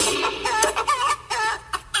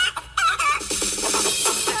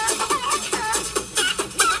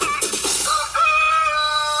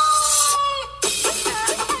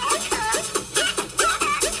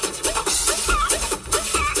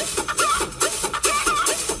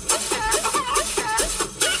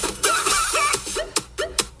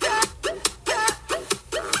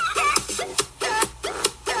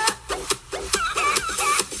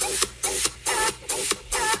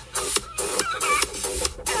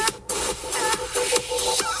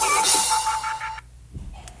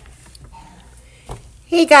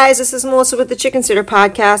Hey guys, this is Melissa with the Chicken Sitter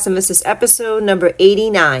Podcast, and this is episode number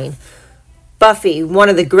 89. Buffy, one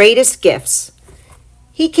of the greatest gifts.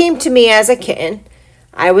 He came to me as a kitten.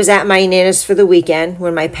 I was at my nana's for the weekend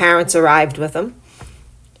when my parents arrived with him.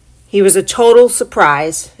 He was a total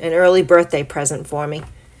surprise, an early birthday present for me.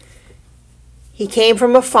 He came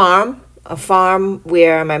from a farm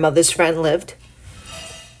where my mother's friend lived,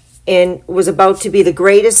 and was about to be the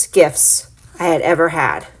greatest gifts I had ever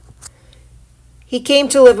had. He came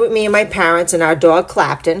to live with me and my parents and our dog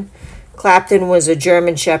Clapton. Clapton was a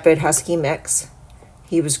German Shepherd Husky mix.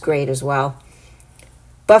 He was great as well.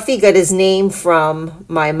 Buffy got his name from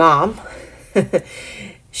my mom.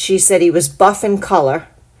 She said he was buff in color.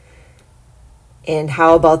 And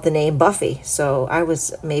how about the name Buffy? So I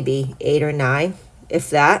was maybe 8 or 9, if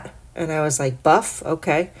that. And I was like, buff?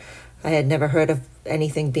 Okay. I had never heard of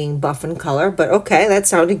anything being buff in color, but okay, that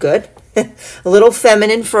sounded good. A little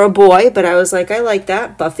feminine for a boy, but I was like, I like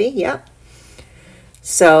that. Buffy, yeah.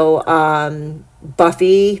 So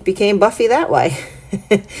Buffy became Buffy that way.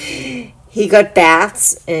 He got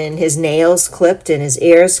baths and his nails clipped and his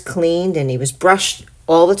ears cleaned, and he was brushed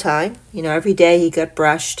all the time. You know, every day he got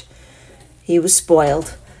brushed. He was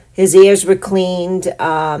spoiled. His ears were cleaned.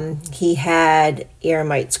 He had ear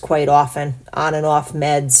mites quite often, on and off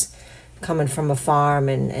meds. Coming from a farm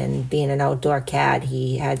and being an outdoor cat,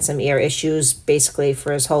 he had some ear issues basically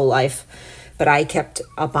for his whole life. But I kept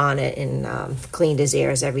up on it and cleaned his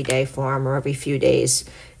ears every day for him, or every few days,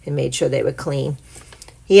 and made sure they were clean.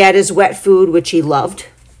 He had his wet food, which he loved.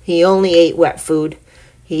 He only ate wet food.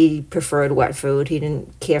 He preferred wet food. He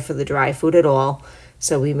didn't care for the dry food at all.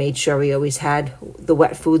 So we made sure he always had the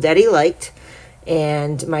wet food that he liked.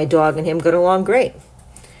 And my dog and him got along great.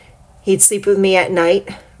 He'd sleep with me at night,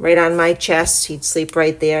 right on my chest. He'd sleep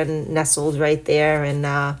right there, nestled right there,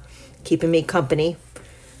 and keeping me company.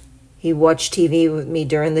 He'd watch TV with me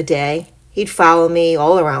during the day. He'd follow me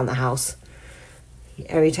all around the house.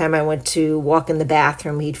 Every time I went to walk in the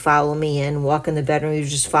bathroom, he'd follow me in. Walk in the bedroom, he was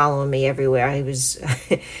just following me everywhere. He was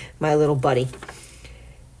my little buddy.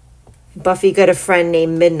 Buffy got a friend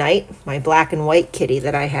named Midnight, my black and white kitty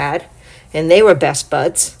that I had, and they were best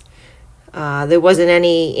buds. There wasn't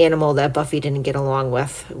any animal that Buffy didn't get along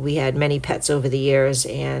with. We had many pets over the years,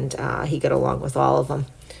 and he got along with all of them.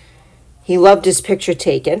 He loved his picture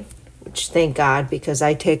taken, which thank God, because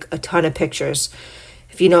I take a ton of pictures.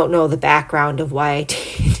 If you don't know the background of why I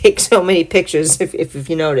take so many pictures, if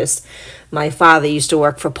you notice, my father used to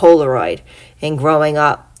work for Polaroid, and growing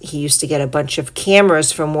up, he used to get a bunch of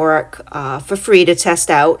cameras from work for free to test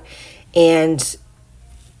out, and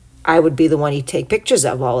I would be the one he'd take pictures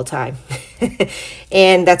of all the time.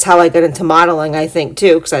 And that's how I got into modeling, I think,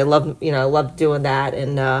 too, because I loved doing that,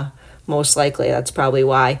 and most likely that's probably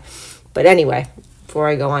why. But anyway, before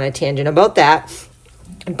I go on a tangent about that,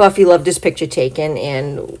 Buffy loved his picture taken,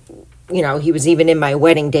 and, he was even in my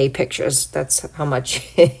wedding day pictures. That's how much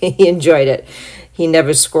he enjoyed it. He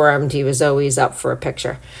never squirmed. He was always up for a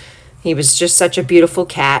picture. He was just such a beautiful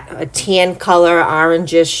cat, a tan color,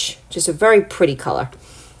 orangish, just a very pretty color.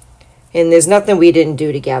 And there's nothing we didn't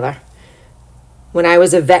do together. When I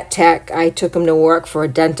was a vet tech, I took him to work for a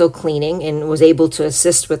dental cleaning and was able to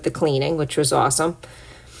assist with the cleaning, which was awesome.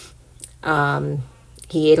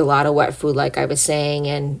 He ate a lot of wet food, like I was saying,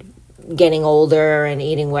 and getting older and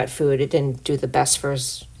eating wet food, it didn't do the best for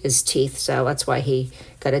his teeth, so that's why he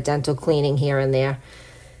got a dental cleaning here and there.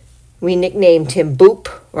 We nicknamed him Boop,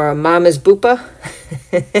 or Mama's Boopa.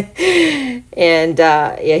 And,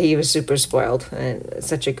 he was super spoiled and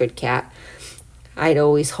such a good cat. I'd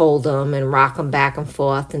always hold him and rock him back and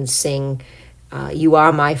forth and sing You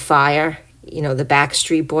Are My Fire, the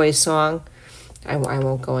Backstreet Boys song. I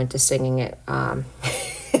won't go into singing it.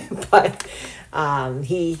 But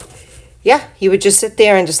he would just sit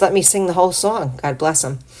there and just let me sing the whole song. God bless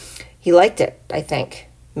him. He liked it, I think.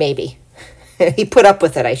 Maybe. He put up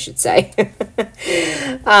with it, I should say.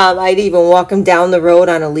 I'd even walk him down the road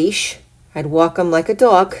on a leash. I'd walk him like a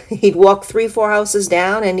dog. He'd walk 3-4 houses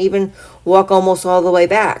down and even walk almost all the way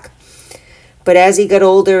back. But as he got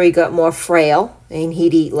older, he got more frail, and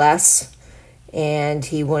he'd eat less, and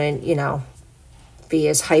he wouldn't, be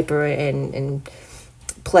as hyper and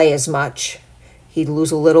play as much. He'd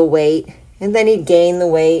lose a little weight, and then he'd gain the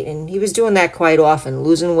weight, and he was doing that quite often,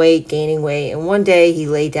 losing weight, gaining weight. And one day he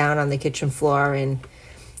lay down on the kitchen floor and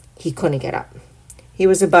he couldn't get up. He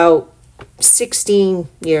was about 16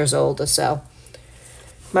 years old or so.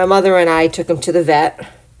 My mother and I took him to the vet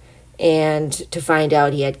and to find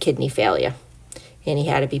out he had kidney failure, and he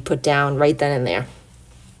had to be put down right then and there.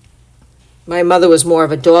 My mother was more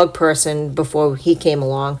of a dog person before he came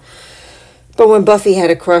along, But when Buffy had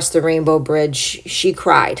to cross the Rainbow Bridge, she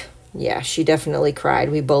cried. Yeah, she definitely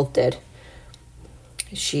cried. We both did.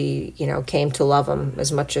 She, came to love him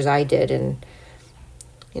as much as I did, and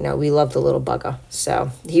we loved the little bugger.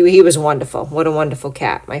 So he was wonderful. What a wonderful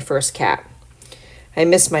cat, my first cat. I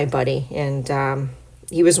miss my buddy, and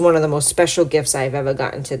he was one of the most special gifts I've ever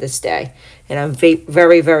gotten to this day. And I'm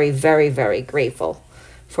very, very, very, very grateful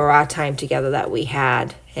for our time together that we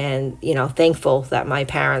had. And, thankful that my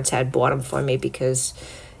parents had bought him for me, because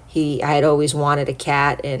I had always wanted a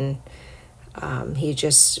cat, and it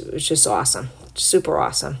was just awesome. Super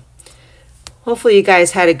awesome. Hopefully you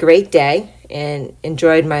guys had a great day and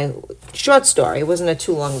enjoyed my short story. It wasn't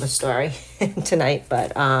too long of a story tonight,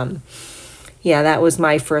 but yeah, that was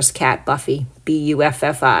my first cat, Buffy,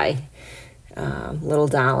 Buffi, little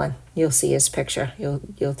darling. You'll see his picture.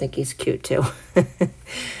 You'll think he's cute too.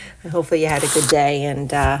 Hopefully you had a good day, and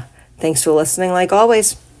thanks for listening like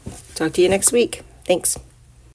always. Talk to you next week. Thanks.